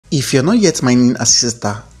If you're not yet mining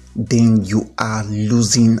Assister, then you are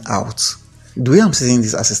losing out. The way I'm setting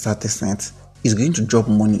this Assister testnet is going to drop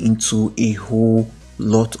money into a whole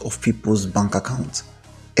lot of people's bank accounts,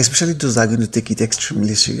 especially those that are going to take it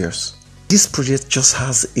extremely serious. This project just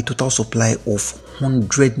has a total supply of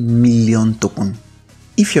 100 million token.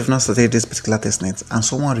 If you have not started this particular testnet and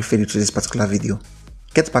someone referred you to this particular video,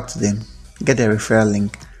 get back to them, get their referral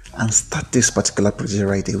link, and start this particular project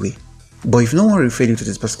right away. But if no one referred you to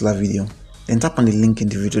this particular video, then tap on the link in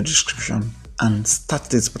the video description and start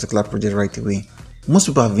this particular project right away. Most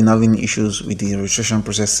people have been having issues with the registration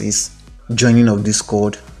processes, joining of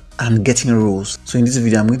Discord, and getting roles. So in this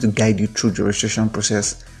video, I'm going to guide you through the registration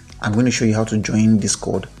process. I'm going to show you how to join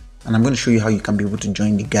Discord, and I'm going to show you how you can be able to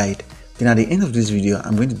join the guide. Then at the end of this video,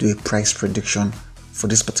 I'm going to do a price prediction for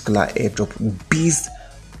this particular airdrop based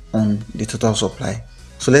on the total supply.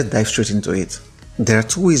 So let's dive straight into it. There are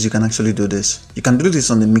two ways you can actually do this. You can do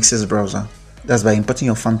this on the Mixes browser. That's by importing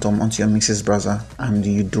your Phantom onto your Mixes browser, and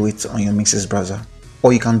you do it on your Mixes browser.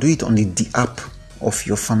 Or you can do it on the app of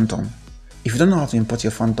your Phantom. If you don't know how to import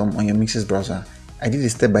your Phantom on your Mixes browser, I did a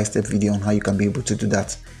step-by-step video on how you can be able to do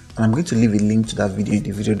that. And I'm going to leave a link to that video in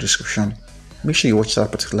the video description. Make sure you watch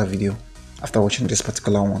that particular video after watching this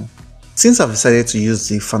particular one. Since I've decided to use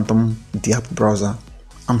the Phantom app browser,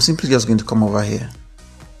 I'm simply just going to come over here.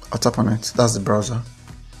 I'll tap on it. That's the browser.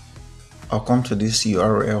 I'll come to this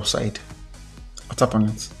URL site. I'll tap on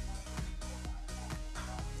it.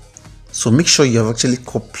 So make sure you have actually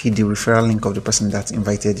copied the referral link of the person that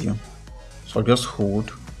invited you. So I'll just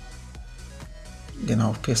hold, then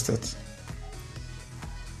I'll paste it.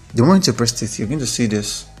 The moment you press it, you're going to see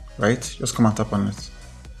this, right? Just come and tap on it.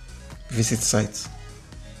 Visit site.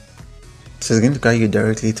 So it's going to carry you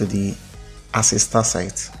directly to the Assister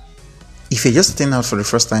site. If you're just starting out for the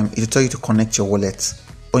first time, it will tell you to connect your wallet.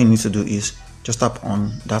 All you need to do is just tap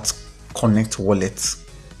on that connect wallet,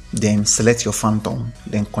 then select your Phantom,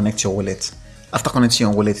 then connect your wallet. After connecting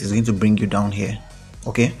your wallet, it's going to bring you down here.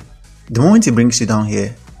 Okay? The moment it brings you down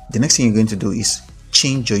here, the next thing you're going to do is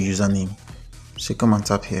change your username. So you come and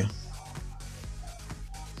tap here.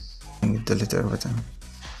 And you delete everything.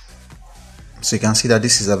 So you can see that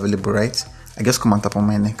this is available, right? I just come and tap on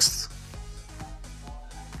my next.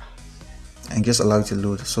 And just allow it to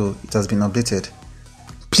load. So it has been updated.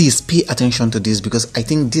 Please pay attention to this, because I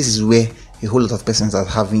think this is where a whole lot of persons are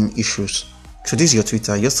having issues. So this is your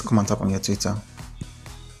Twitter. Just come and tap on your Twitter.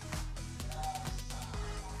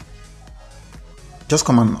 Just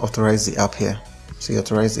come and authorize the app here. So you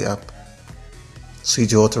authorize the app. So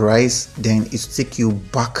if you authorize, then it will take you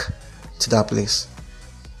back to that place.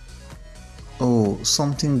 Oh,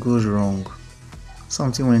 something goes wrong.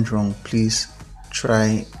 Something went wrong. Please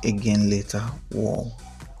try again later. Wow.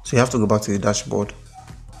 So you have to go back to the dashboard.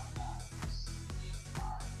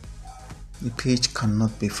 The page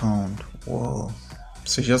cannot be found. Wow.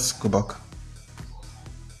 So just go back.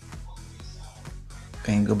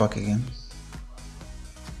 Then you go back again.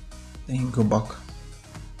 Then you go back.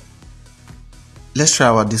 Let's try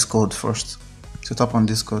our Discord first. So tap on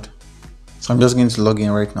Discord. So I'm just going to log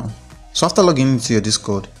in right now. So after logging into your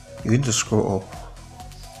Discord, you're going to scroll up.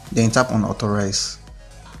 Then tap on authorize.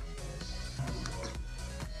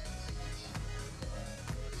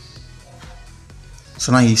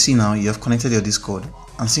 So now you see, now you have connected your Discord,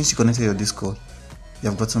 and since you connected your Discord, you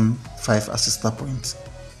have gotten 5 Assister points.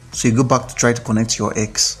 So you go back to try to connect your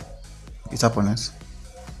X. You tap on it.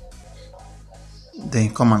 Then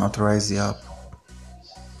you come and authorize the app.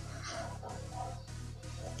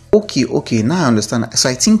 Okay, now I understand. So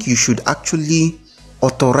I think you should actually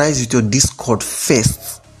authorize with your Discord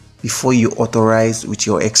first before you authorize with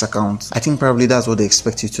your X account. I think probably that's what they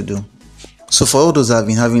expect you to do. So for all those that have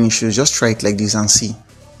been having issues, just try it like this and see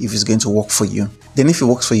if it's going to work for you. Then if it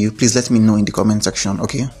works for you, please let me know in the comment section,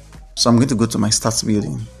 okay? So I'm going to go to my stats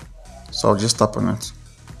building. So I'll just tap on it.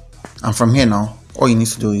 And from here now, all you need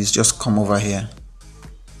to do is just come over here.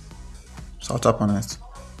 So I'll tap on it.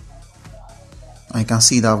 And you can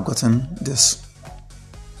see that I've gotten this.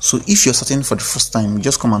 So if you're starting for the first time, you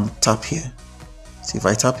just come and tap here. See, if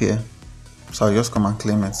I tap here, so I'll just come and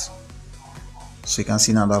claim it. So you can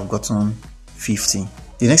see now that I've gotten 50.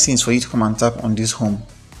 The next thing is for you to come and tap on this home,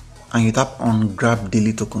 and you tap on grab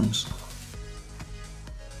daily tokens.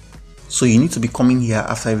 So you need to be coming here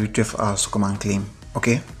after every 12 hours to come and claim,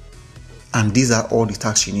 okay? And these are all the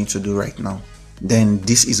tasks you need to do right now. Then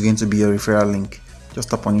this is going to be your referral link.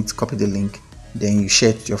 Just tap on it, copy the link, then you share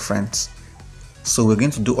it with your friends. So we're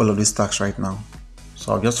going to do all of these tasks right now.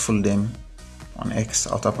 So I'll just follow them on X.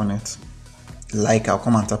 I'll tap on it. Like, I'll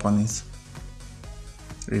come and tap on it.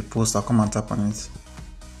 Repost, I'll come and tap on it.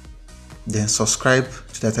 then subscribe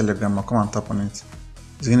to their Telegram. I'll come and tap on it.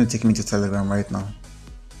 It's going to take me to Telegram right now.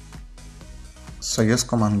 So just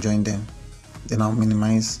come and join them. Then I'll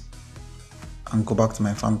minimize and go back to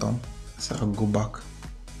my Phantom. So I'll go back.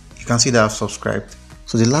 You can see that I've subscribed.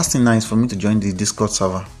 So the last thing now is for me to join the Discord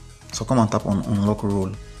server. So come and tap on unlock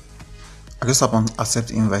role. I just tap on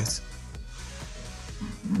accept invite.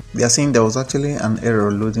 They are saying there was actually an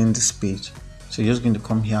error loading this page. So you're just going to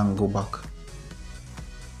come here and go back.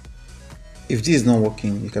 If this is not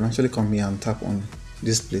working, you can actually come here and tap on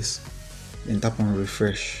this place. Then tap on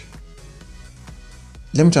refresh.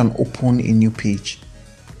 Let me try and open a new page.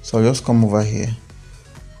 So I'll just come over here.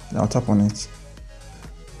 Then I'll tap on it.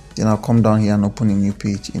 Then I'll come down here and open a new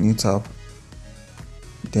page, a new tab.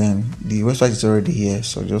 Then the website is already here,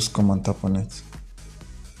 so just come and tap on it.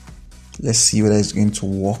 Let's see whether it's going to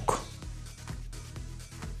work.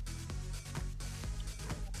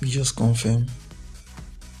 You just confirm.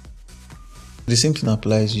 The same thing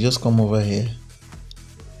applies. You just come over here.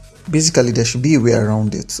 Basically, there should be a way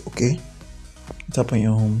around it, okay? Tap on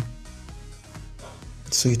your home.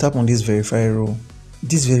 So you tap on this verify row.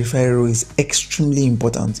 This verify row is extremely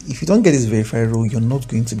important. If you don't get this verify row, you're not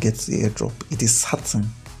going to get the airdrop. It is certain.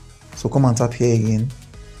 So come and tap here again.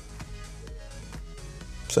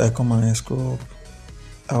 So I come and I scroll up.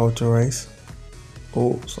 I authorize.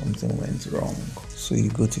 Oh, something went wrong. So you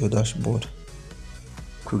go to your dashboard.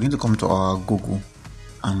 We're going to come to our Google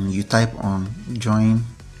and you type on join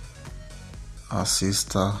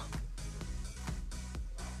Assister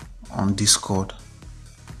on Discord.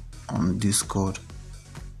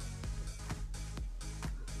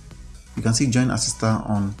 You can see join Assister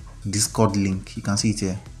on Discord link. You can see it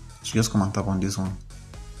here. So just come and tap on this one.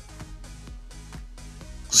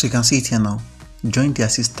 So you can see it here now. Join the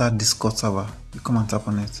Assister Discord server. You come and tap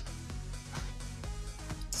on it.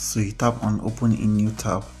 So you tap on open a new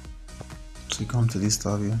tab. So you come to this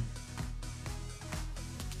tab here.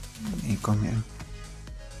 And you come here.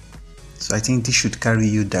 So I think this should carry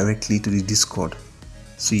you directly to the Discord.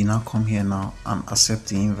 So you now come here now and accept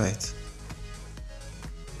the invite.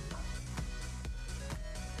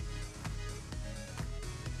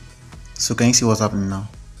 So can you see what's happening now?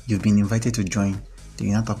 You've been invited to join. Then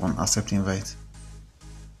you now tap on accept invite.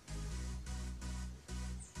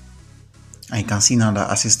 And you can see now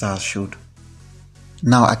that Assister has showed.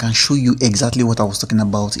 Now I can show you exactly what I was talking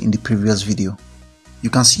about in the previous video. You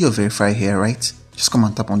can see your verify here, right? Just come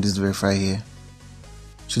and tap on this verify here.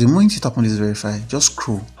 So the moment you tap on this verify, just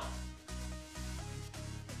scroll.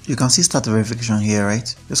 You can see start verification here,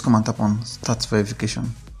 right? Just come and tap on start verification.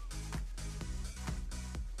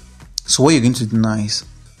 So what you're going to do now is,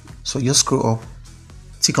 so just scroll up,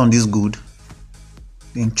 tick on this good,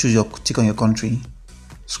 then tick on your country,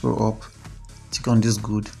 scroll up, tick on this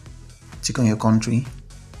good, tick on your country,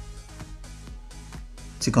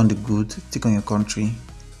 tick on the good, tick on your country.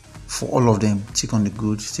 For all of them, tick on the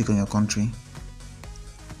good, tick on your country,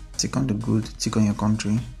 tick on the good, tick on your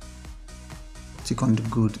country, tick on the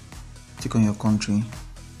good, tick on your country,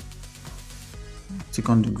 tick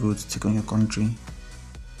on the good, tick on your country.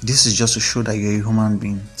 This is just to show that you're a human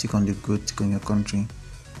being. Tick on the good, tick on your country.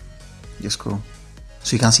 Just scroll.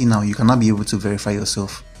 So you can see now, you cannot be able to verify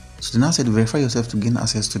yourself. So they now said verify yourself to gain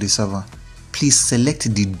access to the server. Please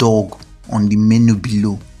select the dog on the menu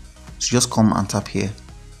below. So just come and tap here.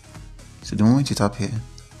 So the moment you tap here,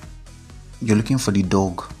 you're looking for the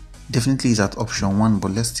dog. Definitely is at option 1,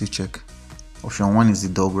 but let's still check. Option 1 is the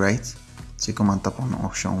dog, right? So you come and tap on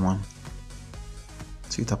option 1.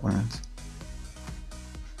 So you tap on it.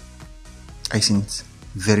 I see it.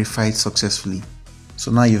 Verified successfully.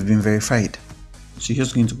 So now you've been verified. So you're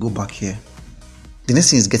just going to go back here. The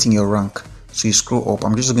next thing is getting your rank. So you scroll up.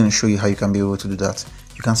 I'm just going to show you how you can be able to do that.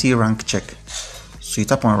 You can see rank check. So you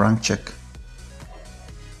tap on rank check.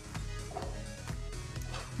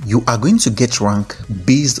 You are going to get rank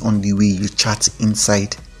based on the way you chat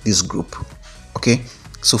inside this group. Okay,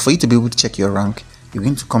 so for you to be able to check your rank, you're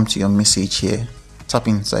going to come to your message here, tap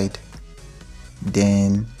inside,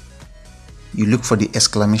 then you look for the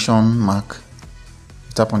exclamation mark,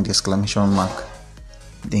 tap on the exclamation mark,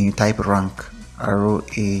 then you type rank, ROANK,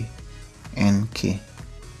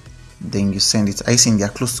 then you send it. I think they are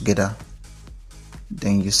close together,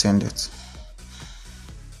 then you send it.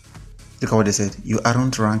 Look at what they said. You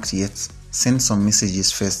aren't ranked yet. Send some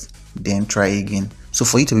messages first, then try again. So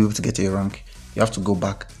for you to be able to get your rank, you have to go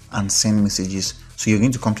back and send messages. So you're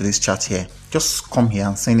going to come to this chat here. Just come here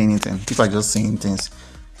and send anything. People are just saying things.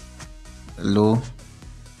 Hello.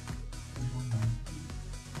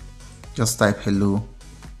 Just type hello.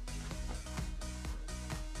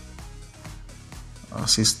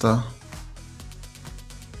 Sister.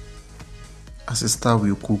 Assister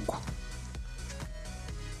will cook.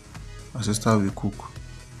 Assister will cook.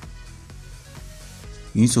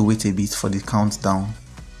 You need to wait a bit for the countdown.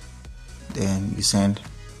 Then you send.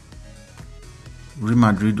 Real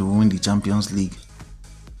Madrid will win the Champions League.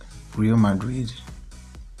 Real Madrid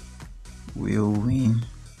will win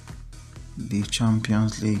the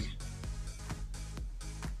Champions League.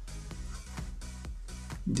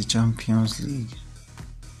 The Champions League.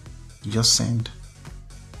 You just send.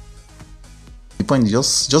 The point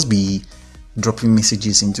is just be dropping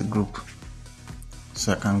messages into group.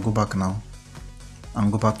 So I can go back now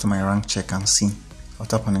and go back to my rank check and see. I'll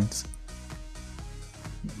tap on it.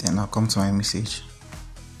 Then I'll come to my message.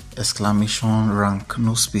 Exclamation rank,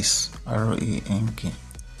 no space, RANK.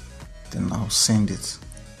 Then I'll send it.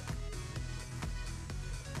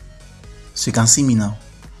 So you can see me now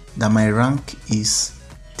that my rank is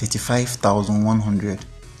 35,100.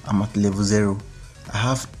 I'm at level 0. I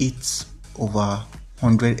have 8 over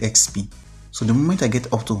 100 XP. So the moment I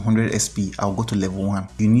get up to 100 XP, I'll go to level 1.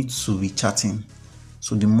 You need to be chatting.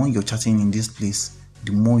 So the more you're chatting in this place,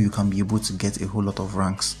 the more you can be able to get a whole lot of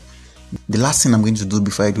ranks. The last thing I'm going to do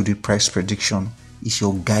before I do the price prediction is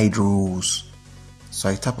your guide rows. So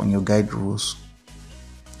I tap on your guide rows.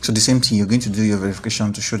 So the same thing, you're going to do your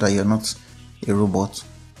verification to show that you're not a robot.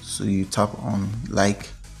 So you tap on like,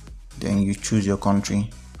 then you choose your country,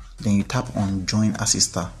 then you tap on join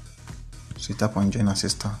assister. So you tap on join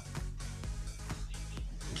assister.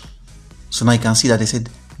 So now you can see that they said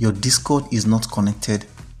your Discord is not connected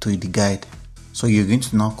to the guide. So you're going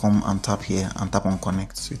to now come and tap here and tap on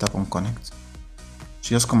connect. So you tap on connect. So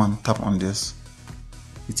just come and tap on this.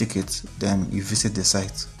 You take it, then you visit the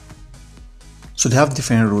site. So they have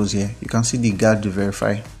different rows here. You can see the guide to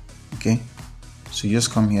verify. Okay. So you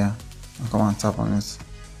just come here and come and tap on it.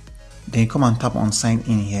 Then you come and tap on sign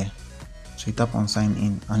in here. So you tap on sign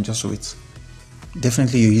in and just wait.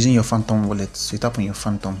 Definitely you're using your Phantom wallet. So you tap on your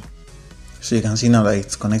Phantom. So you can see now that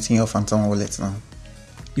it's connecting your Phantom wallet now.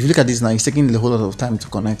 If you look at this now, it's taking a whole lot of time to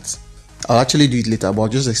connect. I'll actually do it later, but I'll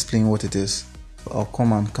just explain what it is. I'll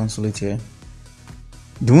come and cancel it here.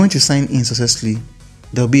 The moment you sign in successfully,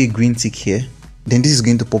 there'll be a green tick here. Then this is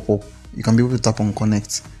going to pop up. You can be able to tap on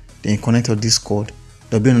connect. Then you connect your Discord.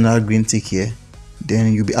 There'll be another green tick here.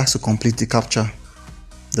 Then you'll be asked to complete the captcha.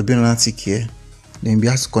 There'll be another tick here. Then you'll be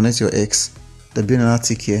asked to connect your X. There'll be another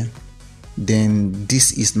tick here. Then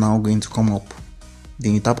this is now going to come up.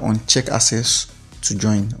 Then you tap on check access to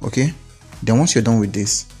join. Okay, then once you're done with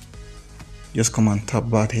this, just come and tap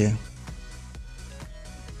back here.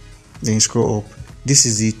 Then you scroll up. This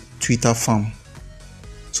is the Twitter farm.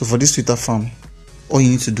 So for this Twitter farm, all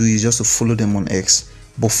you need to do is just to follow them on X.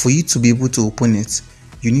 But for you to be able to open it,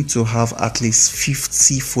 you need to have at least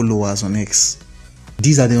 50 followers on X.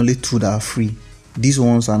 These are the only 2 that are free. These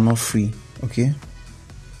ones are not free. Okay,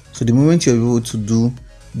 so the moment you're able to do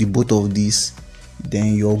the both of these,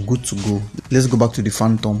 then you're good to go. Let's go back to the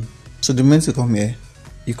Phantom. So the moment you come here,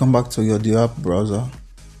 you come back to the app browser.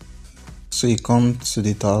 So you come to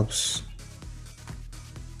the tabs,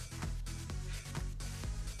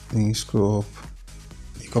 then you scroll up,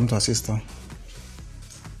 you come to Assister.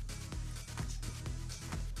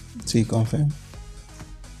 So you confirm.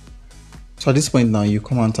 So at this point now, you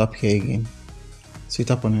come and tap here again. So you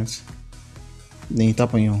tap on it, then you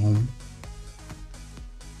tap on your home.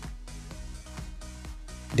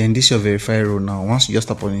 Then this is your verify row now. Once you just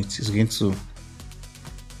tap on it, it's going to,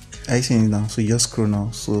 are you seeing it now? So you just scroll now.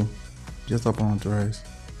 So just tap on authorize.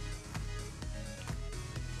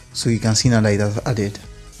 So you can see now that it has added.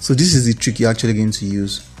 So this is the trick you're actually going to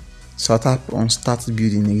use. So I'll tap on start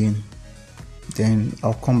building again. Then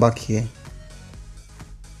I'll come back here.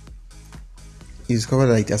 You discover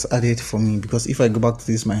that it has added for me, because if I go back to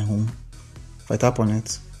this my home, if I tap on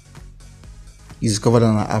it, you discover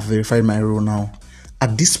that I've verified my row now.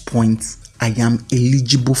 At this point, I am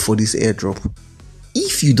eligible for this airdrop.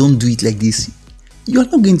 If you don't do it like this, you are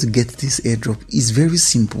not going to get this airdrop. It's very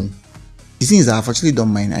simple. The thing is that I've actually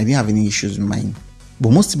done mine. I didn't have any issues with mine.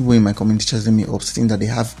 But most people in my community chatting me up saying that they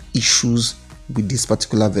have issues with this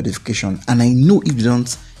particular verification. And I know if they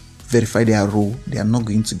don't verify their row, they are not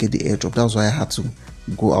going to get the airdrop. That's why I had to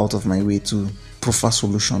go out of my way to proffer a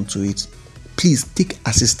solution to it. Please take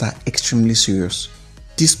Assister extremely serious.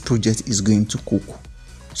 This project is going to cook.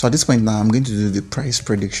 So at this point now, I'm going to do the price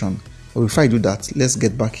prediction. But before I do that, let's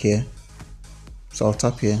get back here. So I'll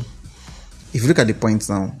tap here. If you look at the points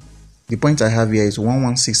now, the point I have here is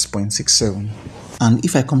 116.67. And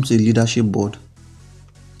if I come to the leadership board,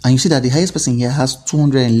 and you see that the highest person here has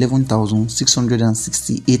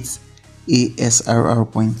 211,668 ASSRR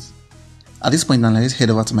points. At this point now, let's head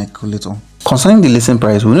over to my calculator. Concerning the listing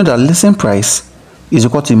price, we know that listing price is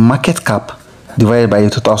equal to market cap divided by the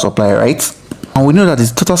total supply, right? And we know that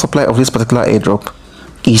the total supply of this particular airdrop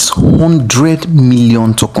is 100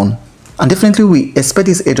 million token. And definitely we expect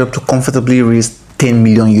this airdrop to comfortably raise 10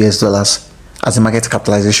 million US dollars as a market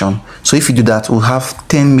capitalization. So if you do that, we'll have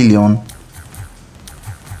 10 million.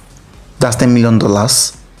 That's $10 million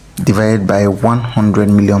divided by 100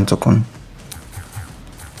 million token.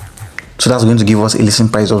 So that's going to give us a listing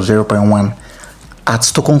price of 0.1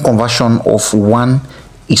 at token conversion of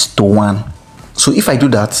 1:1. So if I do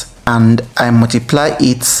that and I multiply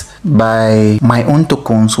it by my own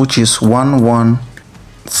tokens, which is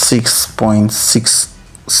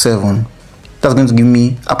 116.67, that's going to give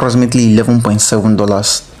me approximately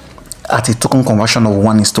 $11.7 at a token conversion of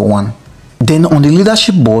 1:1. Then on the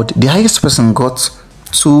leadership board, the highest person got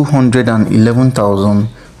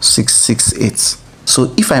 211,668.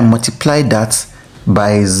 So if I multiply that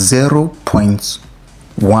by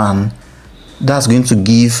 0.1, that's going to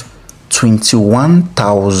give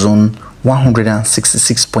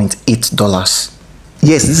 $21,166.8.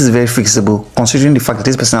 Yes, this is very fixable considering the fact that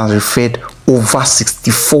this person has referred over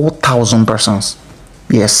 64,000 persons.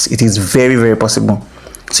 Yes, it is very, very possible.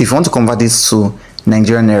 So if you want to convert this to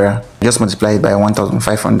Nigerian naira, just multiply it by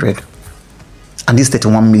 1,500. And this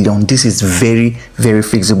 31 million, this is very, very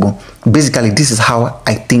flexible. Basically, this is how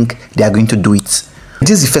I think they are going to do it. This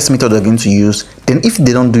is the first method they're going to use. Then if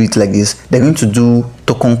they don't do it like this, they're going to do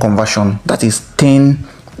token conversion. That is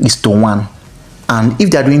 10:1. And if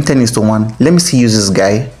they're doing 10:1, let me see use this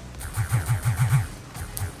guy.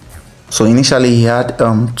 So initially he had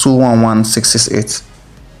 211,668.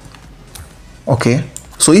 Okay.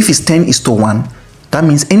 So if it's 10:1, that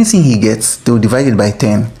means anything he gets, they will divide it by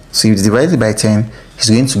 10. So if you divide it by 10, he's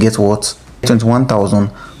going to get what?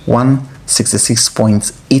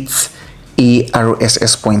 21,166.8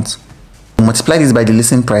 ARSS points. Multiply this by the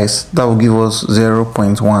listing price, that will give us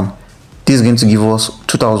 0.1. This is going to give us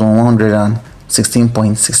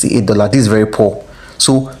 $2,116.68. This is very poor.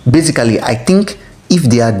 So basically, I think if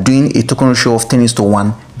they are doing a token ratio of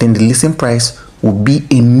 10:1, then the listing price will be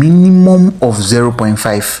a minimum of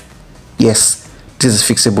 0.5. Yes, this is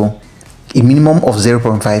fixable. A minimum of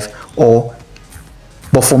 0.5,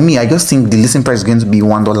 but for me, I just think the listing price is going to be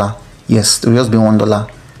 $1. Yes, it will just be $1.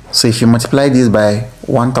 So if you multiply this by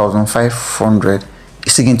 1,500,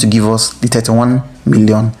 it's going to give us the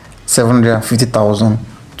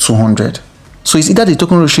 31,750,200. So it's either the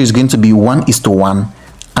token ratio is going to be 1:1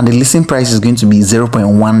 and the listing price is going to be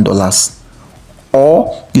 $0.1,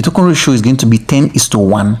 or the token ratio is going to be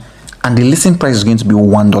 10:1 and the listing price is going to be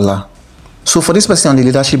 $1. So for this person on the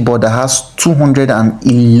leadership board that has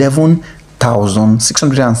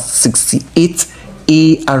 211,668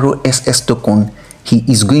 ARSS token, he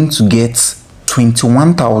is going to get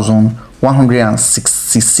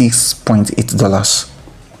 $21,166.8,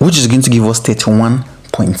 which is going to give us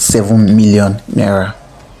 31.7 million naira.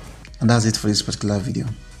 And that's it for this particular video.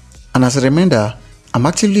 And as a reminder, I'm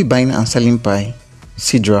actively buying and selling Pi,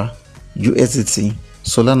 Sidra, USDT,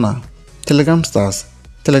 Solana, Telegram Stars,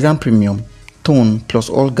 Telegram Premium, Tone, plus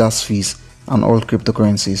all gas fees and all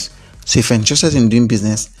cryptocurrencies. So if you're interested in doing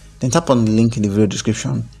business, then tap on the link in the video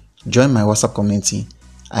description. Join my WhatsApp community.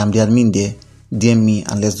 I am the admin there. DM me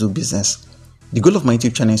and let's do business. The goal of my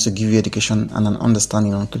YouTube channel is to give you education and an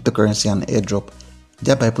understanding on cryptocurrency and airdrop,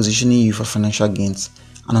 thereby positioning you for financial gains.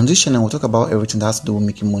 And on this channel, we'll talk about everything that has to do with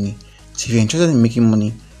making money. So if you're interested in making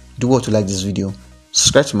money, do what to like this video,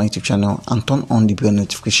 subscribe to my YouTube channel and turn on the bell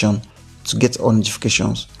notification to get all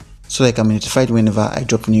notifications, so that I can be notified whenever I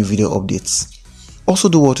drop new video updates. Also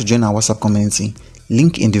do well to join our WhatsApp community,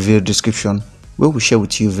 link in the video description, where we share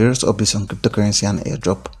with you various updates on cryptocurrency and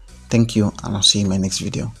airdrop. Thank you, and I'll see you in my next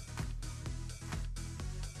video.